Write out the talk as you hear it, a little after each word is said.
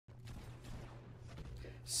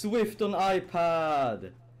Swift on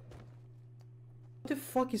iPad. What the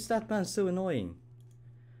fuck is that, man? So annoying.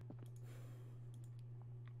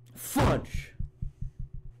 Fudge.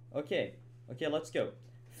 Okay, let's go.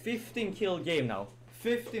 15 kill game now.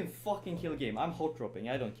 15 fucking kill game. I'm hot dropping.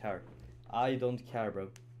 I don't care. I don't care, bro.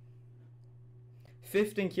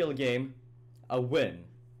 15 kill game. A win.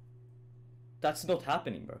 That's not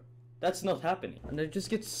happening, bro. That's not happening. And I just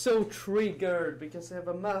get so triggered because I have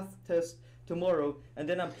a math test tomorrow and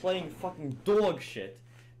then I'm playing fucking dog shit.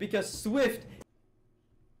 Because Swift...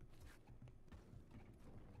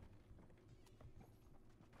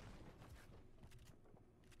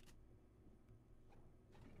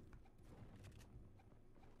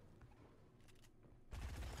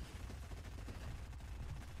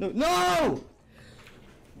 No!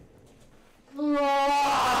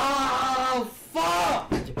 Oh,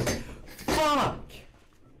 fuck! Fuck!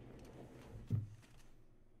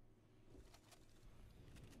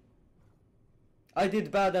 I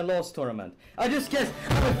did bad in last tournament. I just guessed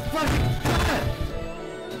I'm fucking bad!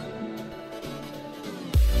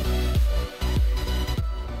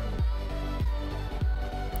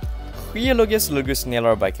 Hello guys, Lillgryn and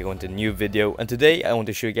are back again with a new video, and today I want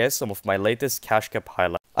to show you guys some of my latest cash cap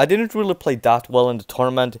highlights. I didn't really play that well in the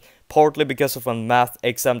tournament, partly because of a math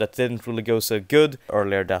exam that didn't really go so good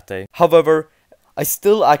earlier that day. However, I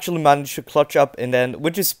still actually managed to clutch up in the end,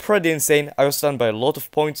 which is pretty insane. I was down by a lot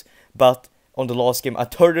of points, but on the last game I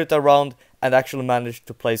turned it around and actually managed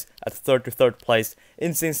to place at 33rd place.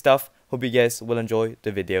 Insane stuff. Hope you guys will enjoy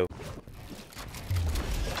the video.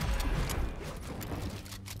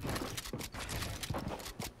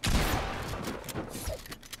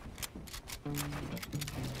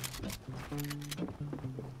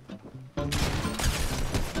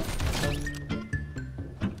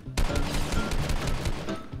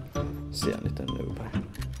 Se en liten noob här.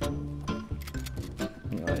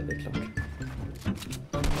 Ja, det är klart.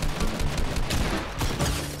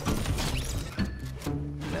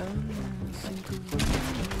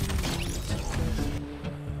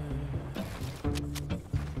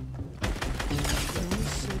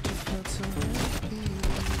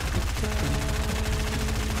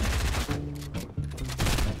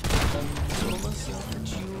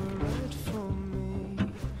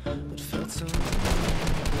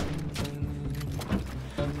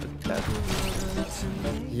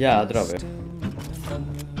 Ja, drar vi.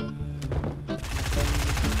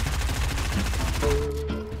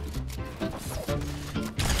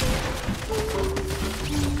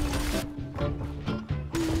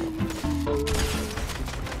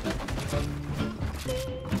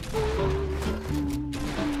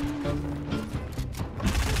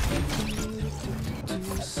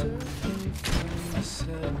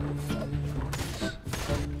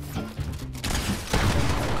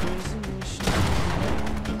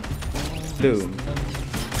 Boom.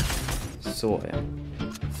 Så ja.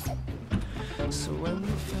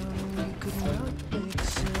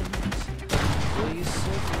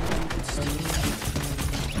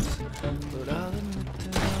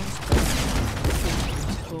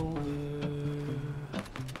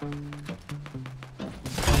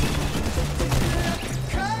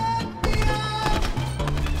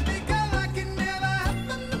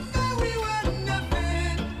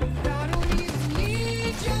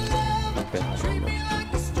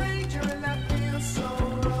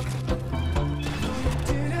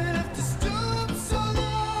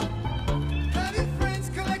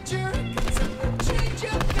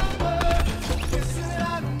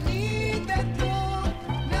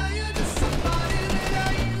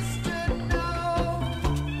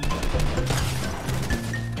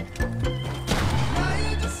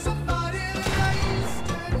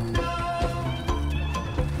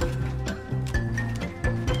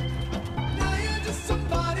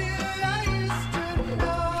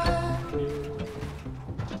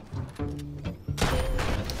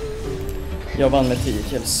 Jag vann med 10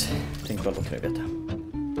 kills. Tänk bara låt mig veta.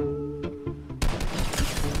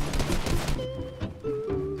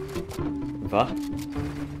 Va?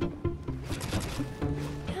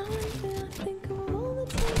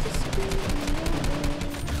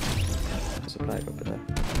 Supply uppe där.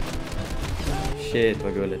 Shit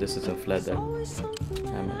vad gulligt, det ser ut som flädder.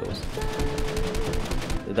 Nej men då.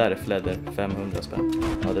 Det där är flädder, 500 spänn.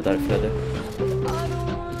 Ja, det där är flädder.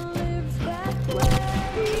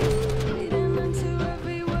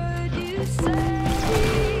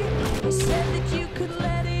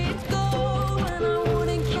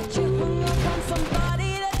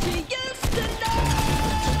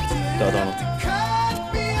 Döda honom.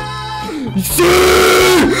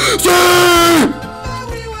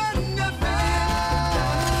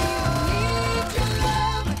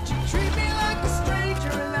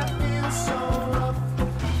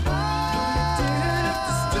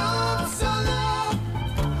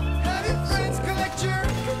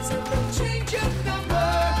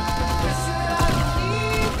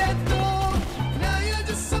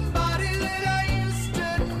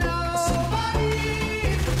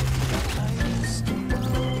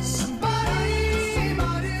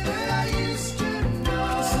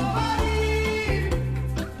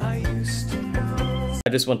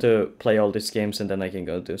 just want to play all these games and then I can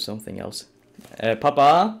go do something else.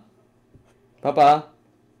 Pappa? Pappa?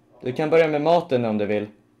 Du kan börja med maten om du vill.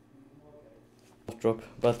 Drop,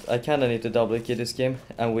 but I kinda need to double kill this game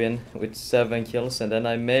and win with 7 kills, and then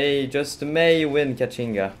I may, just may, win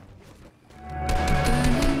Kachinga.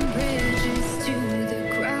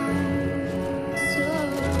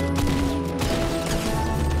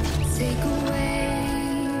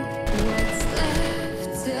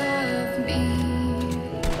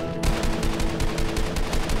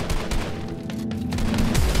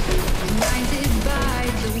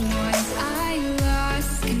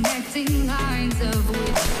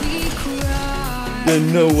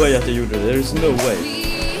 There's no way att jag gjorde det, there's no way.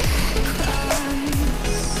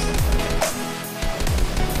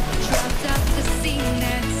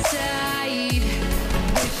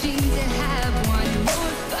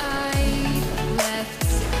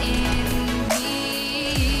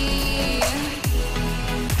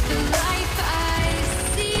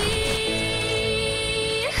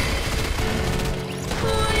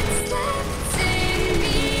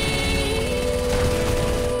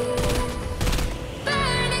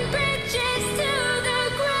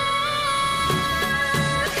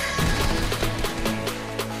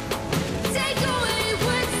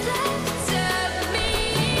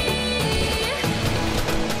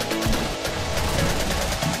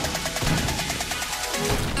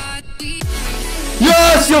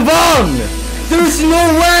 Yes, jag vann! There's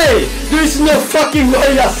no way! There's no fucking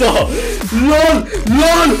way alltså! LOL!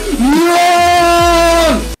 LOL!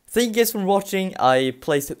 LOL! Thank you guys for watching. I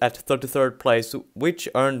placed it at 33rd place, which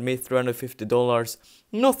earned me $350.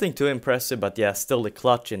 Nothing too impressive, but yeah, still the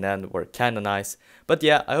clutch in the end were kinda nice. But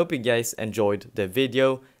yeah, I hope you guys enjoyed the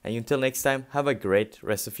video, and until next time, have a great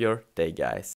rest of your day, guys.